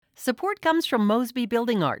Support comes from Mosby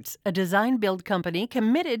Building Arts, a design-build company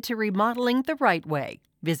committed to remodeling the right way.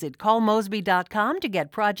 Visit callmosby.com to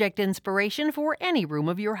get project inspiration for any room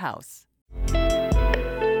of your house.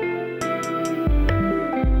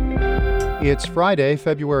 It's Friday,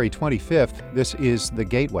 February 25th. This is The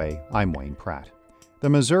Gateway. I'm Wayne Pratt.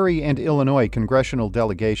 The Missouri and Illinois congressional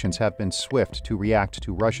delegations have been swift to react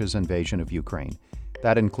to Russia's invasion of Ukraine.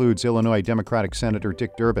 That includes Illinois Democratic Senator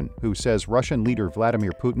Dick Durbin, who says Russian leader Vladimir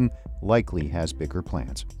Putin likely has bigger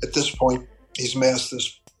plans. At this point, he's amassed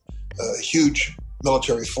this huge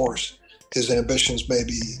military force. His ambitions may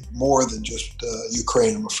be more than just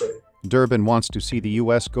Ukraine, I'm afraid. Durbin wants to see the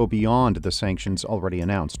U.S. go beyond the sanctions already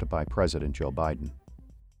announced by President Joe Biden.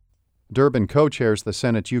 Durbin co-chairs the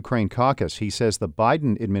Senate's Ukraine caucus. He says the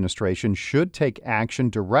Biden administration should take action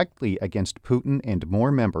directly against Putin and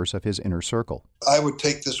more members of his inner circle. I would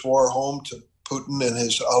take this war home to Putin and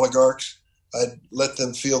his oligarchs. I'd let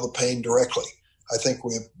them feel the pain directly. I think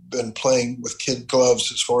we have been playing with kid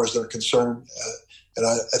gloves as far as they're concerned, and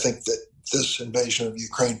I think that this invasion of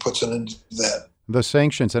Ukraine puts an end to that. The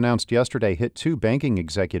sanctions announced yesterday hit 2 banking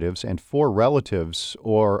executives and 4 relatives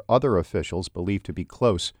or other officials believed to be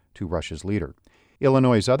close to Russia's leader.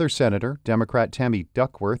 Illinois' other senator, Democrat Tammy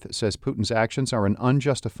Duckworth, says Putin's actions are an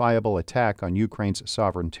unjustifiable attack on Ukraine's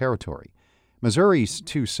sovereign territory. Missouri's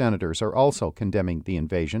 2 senators are also condemning the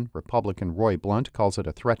invasion. Republican Roy Blunt calls it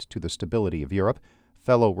a threat to the stability of Europe.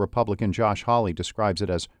 Fellow Republican Josh Hawley describes it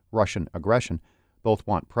as Russian aggression. Both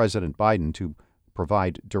want President Biden to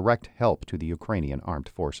provide direct help to the Ukrainian armed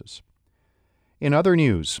forces. In other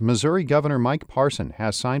news, Missouri Governor Mike Parson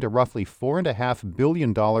has signed a roughly $4.5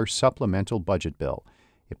 billion supplemental budget bill.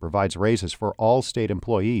 It provides raises for all state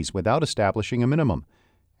employees without establishing a minimum.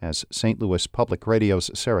 As St. Louis Public Radio's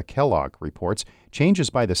Sarah Kellogg reports, changes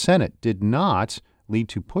by the Senate did not lead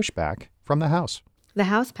to pushback from the House. The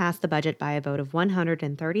House passed the budget by a vote of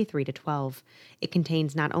 133 to 12. It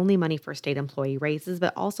contains not only money for state employee raises,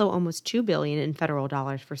 but also almost $2 billion in federal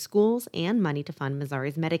dollars for schools and money to fund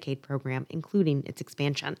Missouri's Medicaid program, including its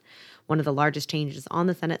expansion. One of the largest changes on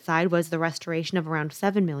the Senate side was the restoration of around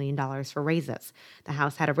 $7 million for raises. The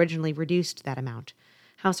House had originally reduced that amount.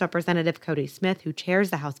 House Representative Cody Smith, who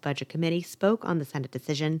chairs the House Budget Committee, spoke on the Senate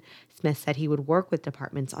decision. Smith said he would work with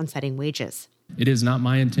departments on setting wages. It is not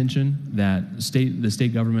my intention that the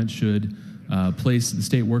state government should place the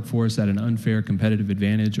state workforce at an unfair competitive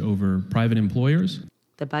advantage over private employers.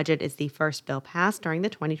 The budget is the first bill passed during the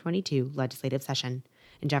 2022 legislative session.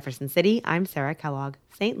 In Jefferson City, I'm Sarah Kellogg,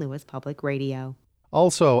 St. Louis Public Radio.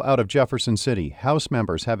 Also out of Jefferson City, House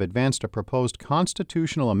members have advanced a proposed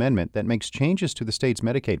constitutional amendment that makes changes to the state's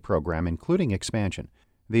Medicaid program, including expansion.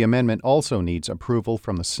 The amendment also needs approval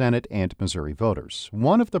from the Senate and Missouri voters.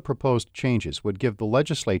 One of the proposed changes would give the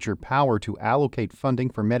legislature power to allocate funding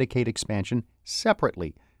for Medicaid expansion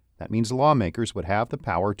separately. That means lawmakers would have the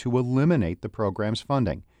power to eliminate the program's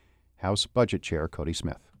funding. House Budget Chair Cody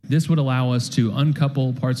Smith. This would allow us to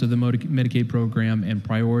uncouple parts of the Medicaid program and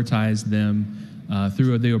prioritize them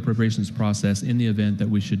through the appropriations process in the event that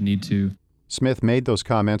we should need to. Smith made those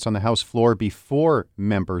comments on the House floor before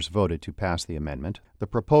members voted to pass the amendment. The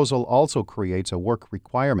proposal also creates a work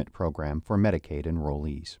requirement program for Medicaid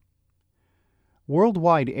enrollees.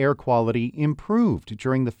 Worldwide air quality improved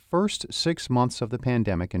during the first 6 months of the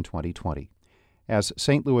pandemic in 2020. As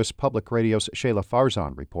St. Louis Public Radio's Shayla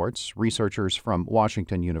Farzan reports, researchers from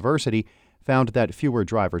Washington University found that fewer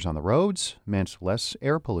drivers on the roads meant less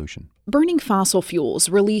air pollution. Burning fossil fuels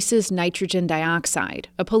releases nitrogen dioxide,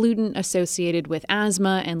 a pollutant associated with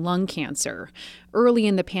asthma and lung cancer. Early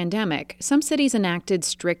in the pandemic, some cities enacted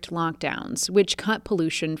strict lockdowns, which cut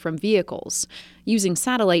pollution from vehicles. Using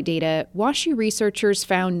satellite data, WashU researchers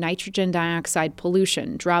found nitrogen dioxide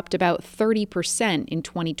pollution dropped about 30% in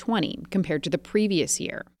 2020 compared to the previous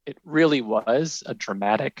year. It really was a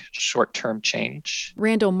dramatic short-term change.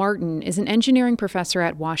 Randall Martin is an engineering professor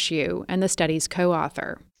at WashU and the study's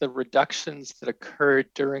co-author. The reductions that occurred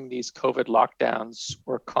during these COVID lockdowns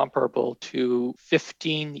were comparable to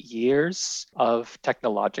 15 years of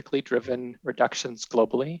technologically driven reductions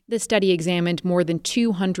globally. The study examined more than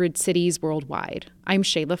 200 cities worldwide. I'm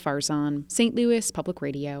Shayla Farzan, St. Louis Public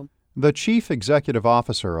Radio. The chief executive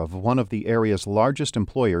officer of one of the area's largest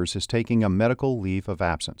employers is taking a medical leave of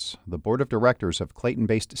absence. The board of directors of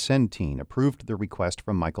Clayton-based Centene approved the request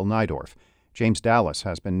from Michael Nydorf. James Dallas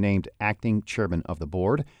has been named acting chairman of the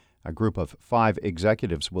board. A group of 5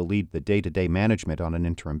 executives will lead the day-to-day management on an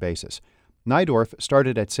interim basis. Nydorf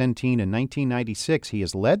started at Centene in 1996. He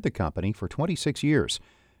has led the company for 26 years.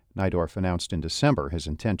 Nydorf announced in December his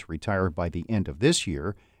intent to retire by the end of this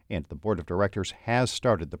year and the board of directors has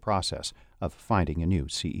started the process of finding a new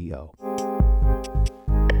CEO.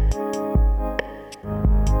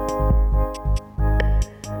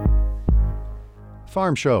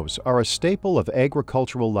 Farm shows are a staple of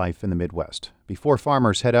agricultural life in the Midwest. Before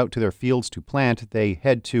farmers head out to their fields to plant, they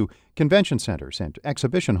head to convention centers and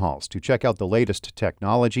exhibition halls to check out the latest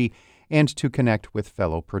technology and to connect with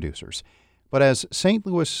fellow producers. But as St.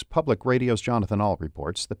 Louis Public Radio's Jonathan Ahl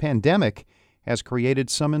reports, the pandemic has created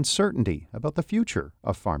some uncertainty about the future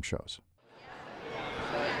of farm shows.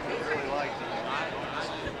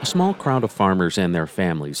 A small crowd of farmers and their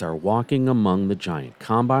families are walking among the giant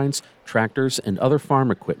combines, tractors, and other farm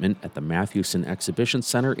equipment at the Mathewson Exhibition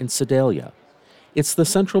Center in Sedalia. It's the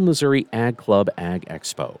Central Missouri Ag Club Ag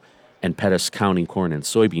Expo, and Pettis County corn and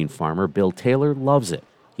soybean farmer Bill Taylor loves it.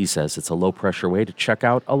 He says it's a low-pressure way to check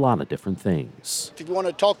out a lot of different things. If you want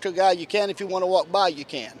to talk to a guy, you can. If you want to walk by, you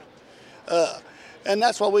can. And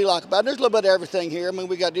that's what we like about it. There's a little bit of everything here. I mean,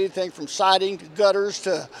 we got anything from siding to gutters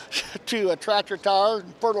to a tractor tires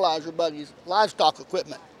and fertilizer buggies, livestock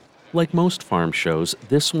equipment. Like most farm shows,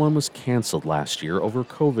 this one was canceled last year over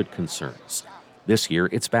COVID concerns. This year,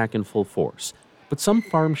 it's back in full force. But some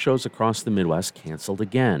farm shows across the Midwest canceled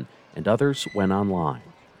again, and others went online.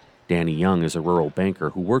 Danny Young is a rural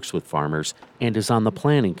banker who works with farmers and is on the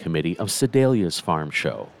planning committee of Sedalia's farm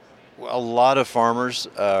show. A lot of farmers,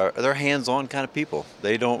 they're hands-on kind of people.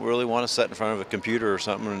 They don't really want to sit in front of a computer or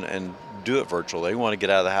something and do it virtual. They want to get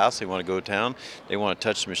out of the house, they want to go to town, they want to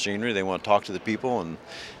touch the machinery, they want to talk to the people, and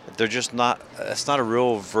they're just not, it's not a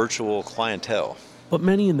real virtual clientele. But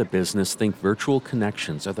many in the business think virtual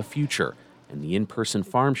connections are the future, and the in-person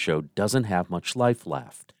farm show doesn't have much life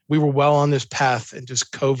left. We were well on this path, and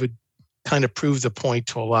just COVID kind of proved the point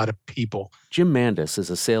to a lot of people. Jim Mandis is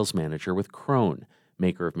a sales manager with Krone,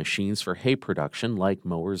 maker of machines for hay production like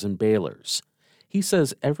mowers and balers. He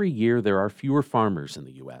says every year there are fewer farmers in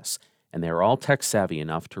the U.S., and they're all tech-savvy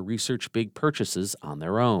enough to research big purchases on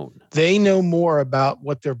their own. They know more about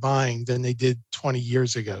what they're buying than they did 20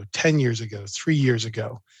 years ago, 10 years ago, 3 years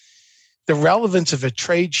ago. The relevance of a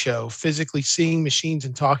trade show, physically seeing machines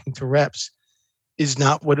and talking to reps, is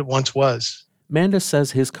not what it once was. Mandis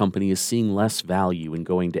says his company is seeing less value in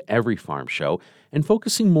going to every farm show and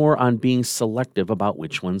focusing more on being selective about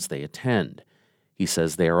which ones they attend. He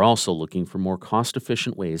says they are also looking for more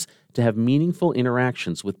cost-efficient ways to have meaningful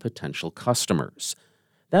interactions with potential customers.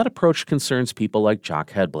 That approach concerns people like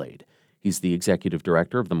Jock Headblade. He's the executive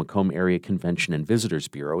director of the Macomb Area Convention and Visitors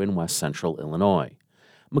Bureau in West Central Illinois.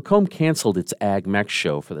 Macomb canceled its Ag Mech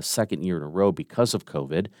show for the second year in a row because of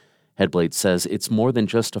COVID. Headblade says it's more than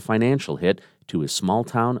just a financial hit to his small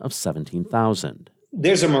town of 17,000.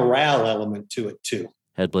 There's a morale element to it, too.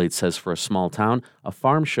 Headblade says for a small town, a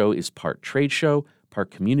farm show is part trade show, part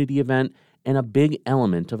community event, and a big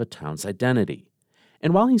element of a town's identity.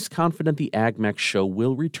 And while he's confident the Ag Mech show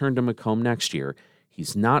will return to Macomb next year,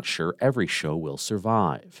 he's not sure every show will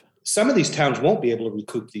survive. Some of these towns won't be able to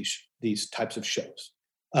recoup these types of shows.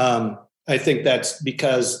 I think that's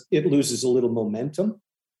because it loses a little momentum.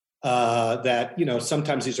 That,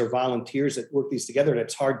 sometimes these are volunteers that work these together, and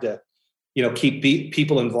it's hard to, keep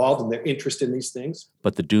people involved and their interest in these things.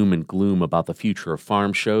 But the doom and gloom about the future of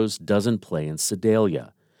farm shows doesn't play in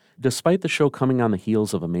Sedalia. Despite the show coming on the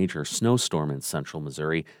heels of a major snowstorm in central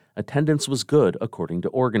Missouri, attendance was good according to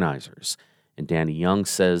organizers. And Danny Young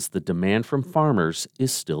says the demand from farmers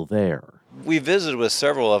is still there. We visited with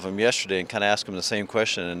several of them yesterday and kind of asked them the same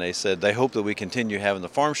question, and they said they hope that we continue having the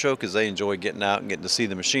farm show because they enjoy getting out and getting to see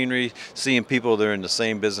the machinery, seeing people that are in the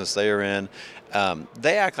same business they are in.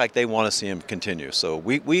 They act like they want to see them continue, so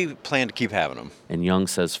we plan to keep having them. And Young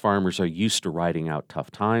says farmers are used to riding out tough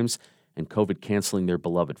times, and COVID canceling their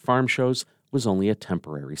beloved farm shows was only a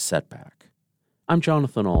temporary setback. I'm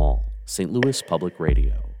Jonathan Ahl, St. Louis Public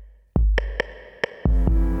Radio.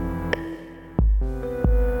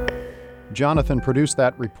 Jonathan produced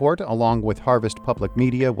that report along with Harvest Public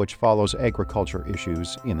Media, which follows agriculture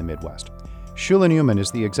issues in the Midwest. Shula Newman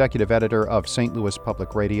is the executive editor of St. Louis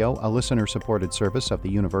Public Radio, a listener-supported service of the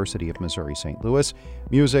University of Missouri-St. Louis.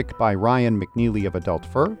 Music by Ryan McNeely of Adult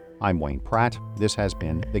Fur. I'm Wayne Pratt. This has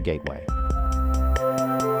been The Gateway.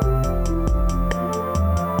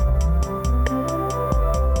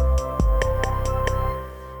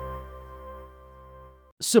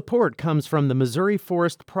 Support comes from the Missouri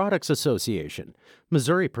Forest Products Association.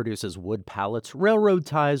 Missouri produces wood pallets, railroad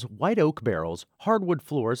ties, white oak barrels, hardwood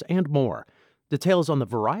floors, and more. Details on the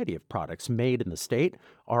variety of products made in the state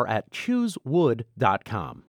are at choosewood.com.